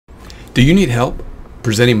Do you need help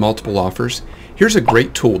presenting multiple offers? Here's a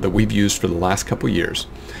great tool that we've used for the last couple years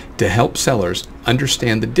to help sellers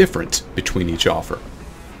understand the difference between each offer.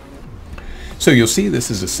 So you'll see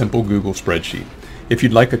this is a simple Google spreadsheet. If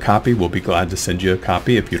you'd like a copy, we'll be glad to send you a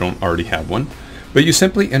copy if you don't already have one. But you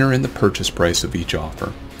simply enter in the purchase price of each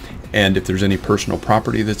offer. And if there's any personal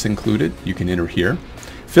property that's included, you can enter here.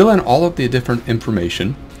 Fill in all of the different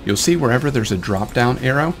information. You'll see wherever there's a drop-down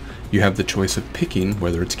arrow, you have the choice of picking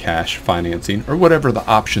whether it's cash, financing, or whatever the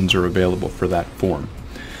options are available for that form.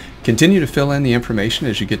 Continue to fill in the information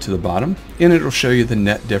as you get to the bottom, and it'll show you the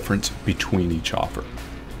net difference between each offer.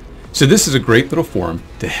 So this is a great little form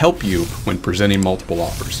to help you when presenting multiple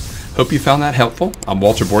offers. Hope you found that helpful. I'm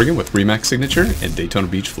Walter Borgen with RE/MAX Signature in Daytona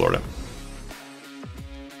Beach, Florida.